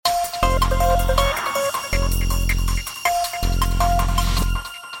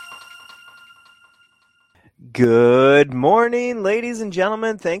Good morning, ladies and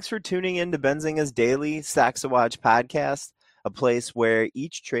gentlemen. Thanks for tuning in to Benzinga's Daily Stocks to Watch podcast, a place where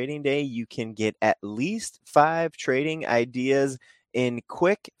each trading day you can get at least 5 trading ideas in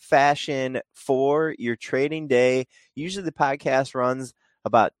quick fashion for your trading day. Usually the podcast runs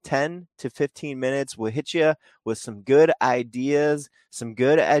about 10 to 15 minutes. We'll hit you with some good ideas, some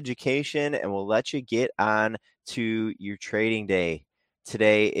good education, and we'll let you get on to your trading day.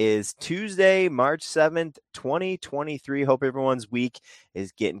 Today is Tuesday, March 7th, 2023. Hope everyone's week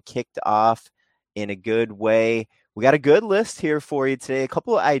is getting kicked off in a good way. We got a good list here for you today. A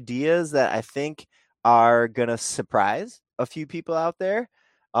couple of ideas that I think are going to surprise a few people out there.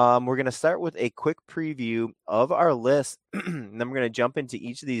 We're going to start with a quick preview of our list, and then we're going to jump into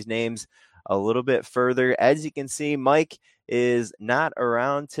each of these names a little bit further. As you can see, Mike is not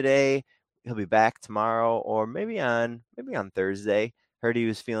around today. He'll be back tomorrow or maybe on Thursday. Heard he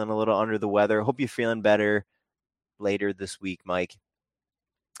was feeling a little under the weather. Hope you're feeling better later this week, Mike.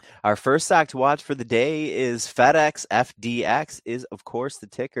 Our first stock to watch for the day is FedEx. FDX is, of course, the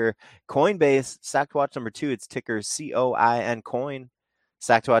ticker. Coinbase, stock to watch number 2, it's ticker COIN coin.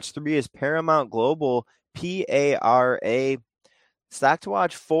 Stock to watch 3 is Paramount Global, PARA. Stock to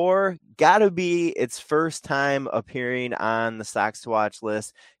watch 4, gotta be its first time appearing on the stocks to watch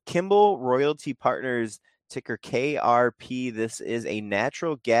list. Kimball Royalty Partners, ticker KRP. This is a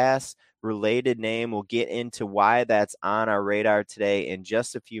natural gas related name. We'll get into why that's on our radar today in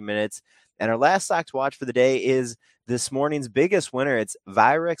just a few minutes. And our last stock to watch for the day is this morning's biggest winner. It's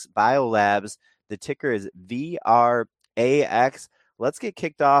Virex Biolabs. The ticker is VRAX. Let's get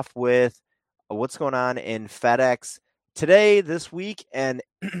kicked off with what's going on in FedEx today, this week, and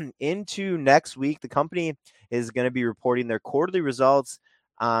into next week. The company is going to be reporting their quarterly results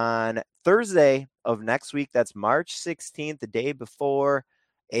on Thursday of next week. That's March 16th, the day before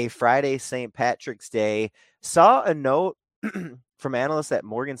a Friday St. Patrick's Day. Saw a note from analysts at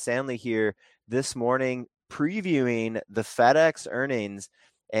Morgan Stanley here this morning previewing the FedEx earnings,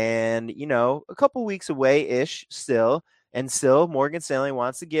 and a couple weeks away-ish still, and still Morgan Stanley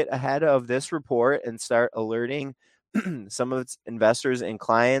wants to get ahead of this report and start alerting some of its investors and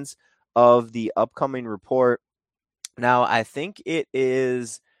clients of the upcoming report. Now, I think it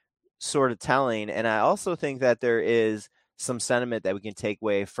is sort of telling, and I also think that there is some sentiment that we can take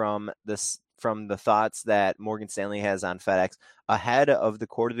away from the thoughts that Morgan Stanley has on FedEx ahead of the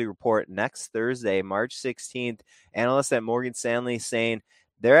quarterly report next Thursday, March 16th. Analysts at Morgan Stanley saying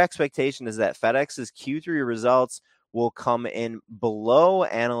their expectation is that FedEx's Q3 results will come in below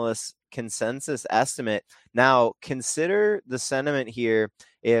analysts' consensus estimate. Now, consider the sentiment here.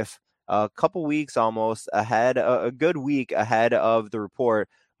 If a couple weeks almost ahead, a good week ahead of the report,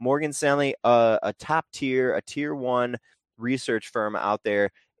 Morgan Stanley, a top tier, a tier 1 research firm out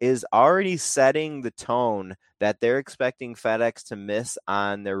there, is already setting the tone that they're expecting FedEx to miss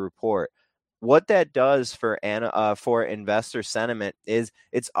on their report. What that does for investor sentiment is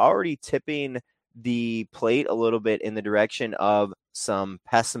it's already tipping the plate a little bit in the direction of some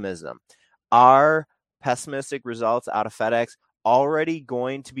pessimism. Are pessimistic results out of FedEx already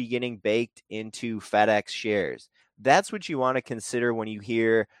going to be getting baked into FedEx shares? That's what you want to consider when you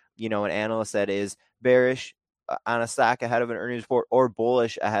hear, an analyst that is bearish on a stock ahead of an earnings report or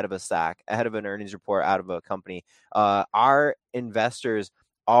bullish ahead of a stock, ahead of an earnings report out of a company. Are investors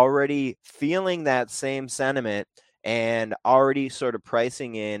already feeling that same sentiment and already sort of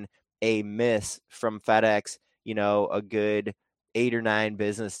pricing in a miss from FedEx, a good 8 or 9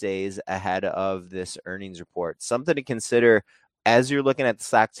 business days ahead of this earnings report? Something to consider as you're looking at the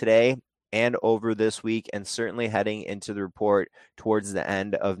stock today and over this week, and certainly heading into the report towards the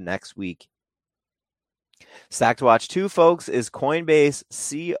end of next week. Stock to watch 2, folks, is Coinbase,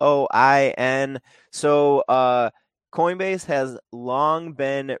 COIN. So Coinbase has long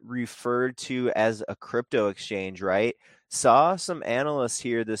been referred to as a crypto exchange, right? Saw some analysts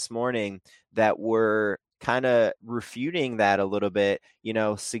here this morning that were kind of refuting that a little bit,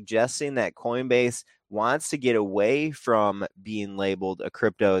 suggesting that Coinbase wants to get away from being labeled a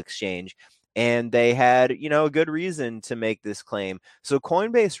crypto exchange. And they had, a good reason to make this claim. So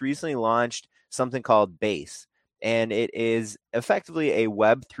Coinbase recently launched something called Base, and it is effectively a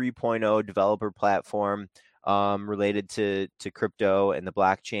Web 3.0 developer platform related to crypto and the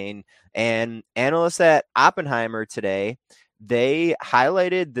blockchain. And analysts at Oppenheimer today, they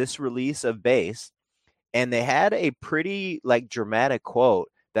highlighted this release of Base, and they had a pretty dramatic quote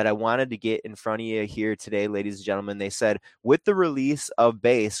that I wanted to get in front of you here today, ladies and gentlemen. They said, with the release of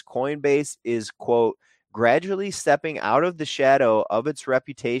Base, Coinbase is, quote, gradually stepping out of the shadow of its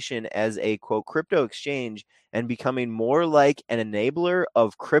reputation as a, quote, crypto exchange and becoming more like an enabler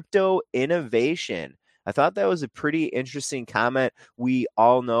of crypto innovation, I thought that was a pretty interesting comment. We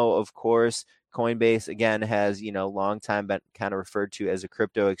all know, of course, Coinbase, again, has, long time been kind of referred to as a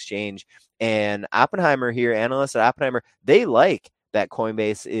crypto exchange. And Oppenheimer here, analysts at Oppenheimer, they like that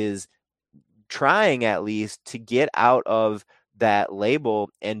Coinbase is trying at least to get out of that label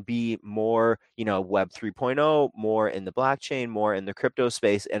and be more, Web 3.0, more in the blockchain, more in the crypto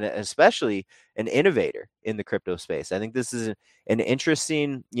space, and especially an innovator in the crypto space. I think this is an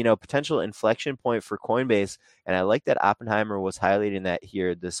interesting, potential inflection point for Coinbase. And I like that Oppenheimer was highlighting that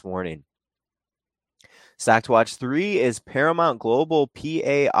here this morning. Stock to watch 3 is Paramount Global,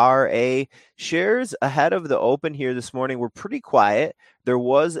 PARA. Shares ahead of the open here this morning were pretty quiet. There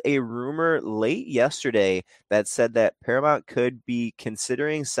was a rumor late yesterday that said that Paramount could be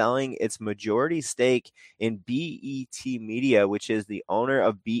considering selling its majority stake in BET Media, which is the owner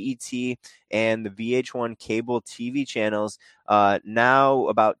of BET and the VH1 cable TV channels. Now,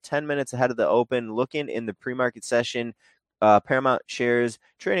 about 10 minutes ahead of the open, looking in the pre-market session, Paramount shares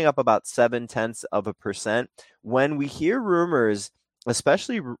trading up about 0.7%. When we hear rumors,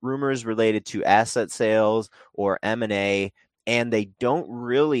 especially rumors related to asset sales or M&A, and they don't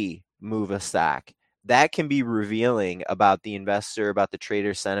really move a stock, that can be revealing about the investor, about the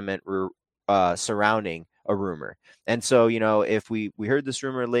trader sentiment surrounding a rumor. And so, if we heard this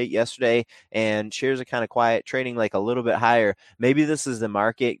rumor late yesterday and shares are kind of quiet, trading like a little bit higher, maybe this is the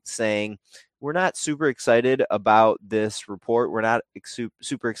market saying, we're not super excited about this report. We're not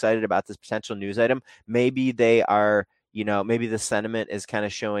super excited about this potential news item. Maybe they are, maybe the sentiment is kind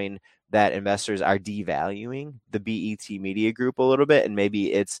of showing that investors are devaluing the BET Media Group a little bit, and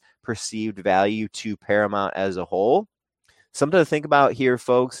maybe its perceived value to Paramount as a whole. Something to think about here,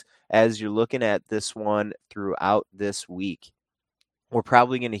 folks, as you're looking at this one throughout this week. We're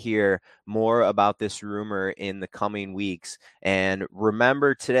probably going to hear more about this rumor in the coming weeks. And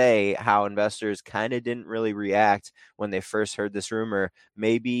remember today how investors kind of didn't really react when they first heard this rumor.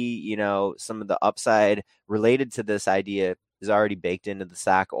 Maybe, some of the upside related to this idea is already baked into the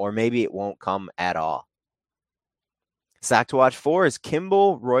stock, or maybe it won't come at all. Stock to watch 4 is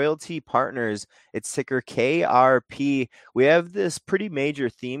Kimball Royalty Partners. It's ticker KRP. We have this pretty major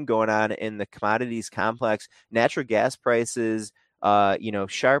theme going on in the commodities complex. Natural gas prices,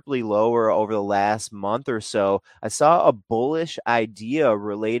 sharply lower over the last month or so. I saw a bullish idea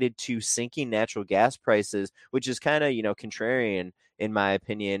related to sinking natural gas prices, which is kind of, contrarian, in my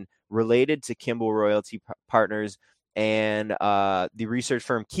opinion, related to Kimball Royalty Partners and the research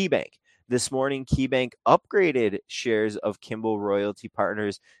firm KeyBank. This morning, KeyBank upgraded shares of Kimball Royalty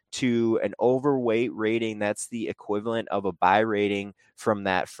Partners to an overweight rating. That's the equivalent of a buy rating from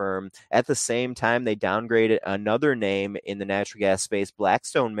that firm. At the same time, they downgraded another name in the natural gas space,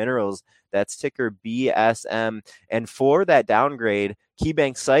 Blackstone Minerals. That's ticker BSM. And for that downgrade,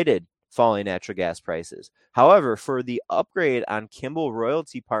 KeyBank cited falling natural gas prices. However, for the upgrade on Kimball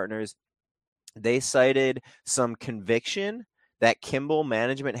Royalty Partners, they cited some conviction that Kimball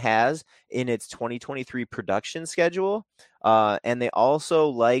management has in its 2023 production schedule. And they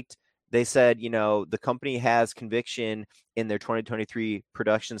also they said, the company has conviction in their 2023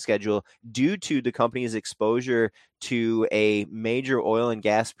 production schedule due to the company's exposure to a major oil and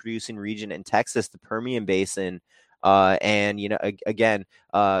gas producing region in Texas, the Permian Basin. Again,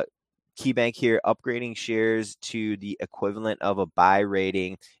 KeyBank here upgrading shares to the equivalent of a buy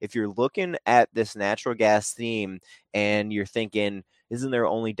rating. If you're looking at this natural gas theme and you're thinking, isn't there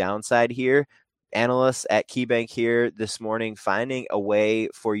only downside here? Analysts at KeyBank here this morning finding a way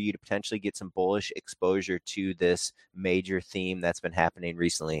for you to potentially get some bullish exposure to this major theme that's been happening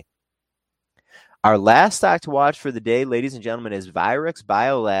recently. Our last stock to watch for the day, ladies and gentlemen, is Virex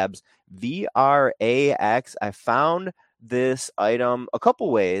Biolabs, VRAX. I found this item a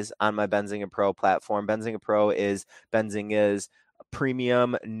couple ways on my Benzinga Pro platform. Benzinga Pro is Benzinga's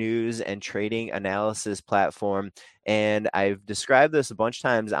premium news and trading analysis platform. And I've described this a bunch of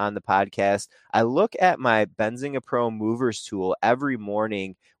times on the podcast. I look at my Benzinga Pro movers tool every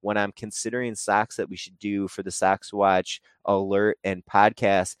morning when I'm considering stocks that we should do for the Stocks to Watch alert and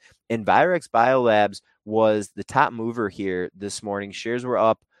podcast. And Virex Biolabs was the top mover here this morning. Shares were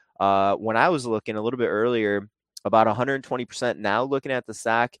up when I was looking a little bit earlier, about 120%. Now looking at the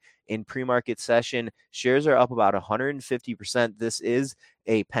stock in pre-market session, shares are up about 150%. This is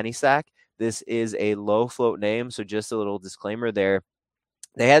a penny stock. This is a low float name. So just a little disclaimer there.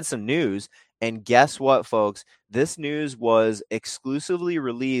 They had some news, and guess what, folks? This news was exclusively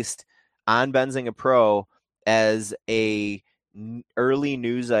released on Benzinga Pro as a early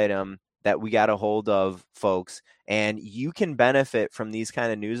news item that we got a hold of, folks. And you can benefit from these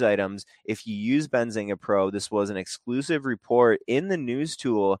kind of news items if you use Benzinga Pro. This was an exclusive report in the news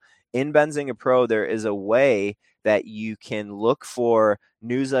tool in Benzinga Pro, there is a way that you can look for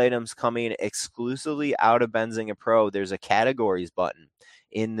news items coming exclusively out of Benzinga Pro. There's a categories button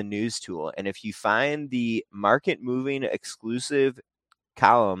in the news tool. And if you find the market moving exclusive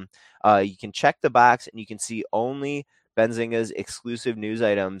column, you can check the box and you can see only Benzinga's exclusive news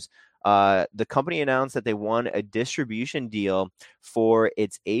items. The company announced that they won a distribution deal for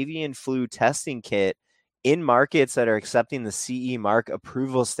its avian flu testing kit in markets that are accepting the CE mark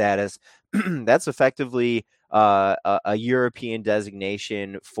approval status. That's effectively a European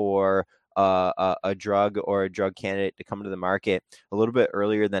designation for a drug or a drug candidate to come to the market a little bit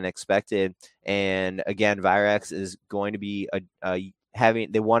earlier than expected. And again, Virex is going to be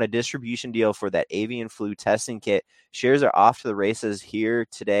they won a distribution deal for that avian flu testing kit. Shares are off to the races here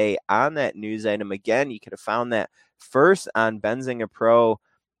today on that news item. Again, you could have found that first on Benzinga Pro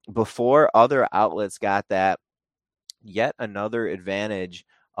before other outlets got that. Yet another advantage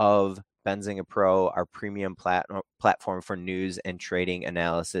of Benzinga Pro, our premium platform for news and trading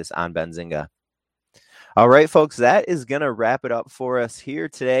analysis on Benzinga. All right, folks, that is going to wrap it up for us here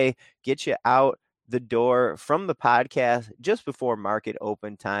today. Get you out the door from the podcast just before market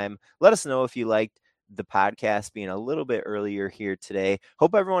open time. Let us know if you liked the podcast being a little bit earlier here today.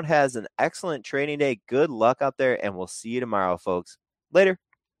 Hope everyone has an excellent trading day. Good luck out there, and we'll see you tomorrow, folks. Later.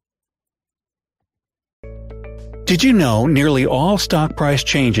 Did you know nearly all stock price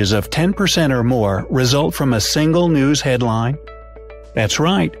changes of 10% or more result from a single news headline? That's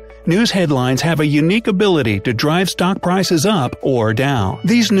right. News headlines have a unique ability to drive stock prices up or down.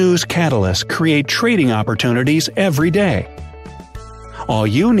 These news catalysts create trading opportunities every day. All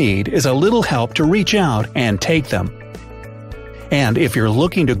you need is a little help to reach out and take them. And if you're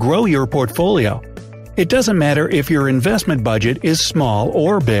looking to grow your portfolio, it doesn't matter if your investment budget is small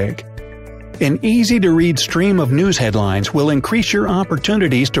or big. An easy-to-read stream of news headlines will increase your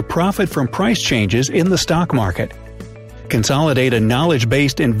opportunities to profit from price changes in the stock market, consolidate a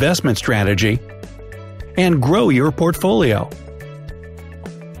knowledge-based investment strategy, and grow your portfolio.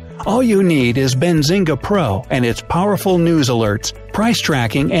 All you need is Benzinga Pro and its powerful news alerts, price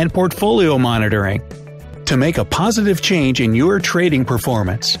tracking, and portfolio monitoring to make a positive change in your trading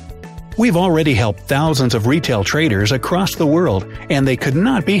performance. We've already helped thousands of retail traders across the world, and they could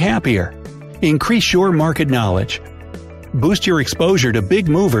not be happier. Increase your market knowledge, boost your exposure to big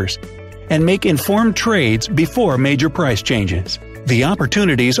movers, and make informed trades before major price changes. The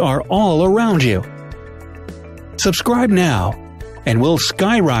opportunities are all around you. Subscribe now, and we'll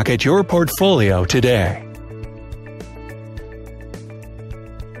skyrocket your portfolio today.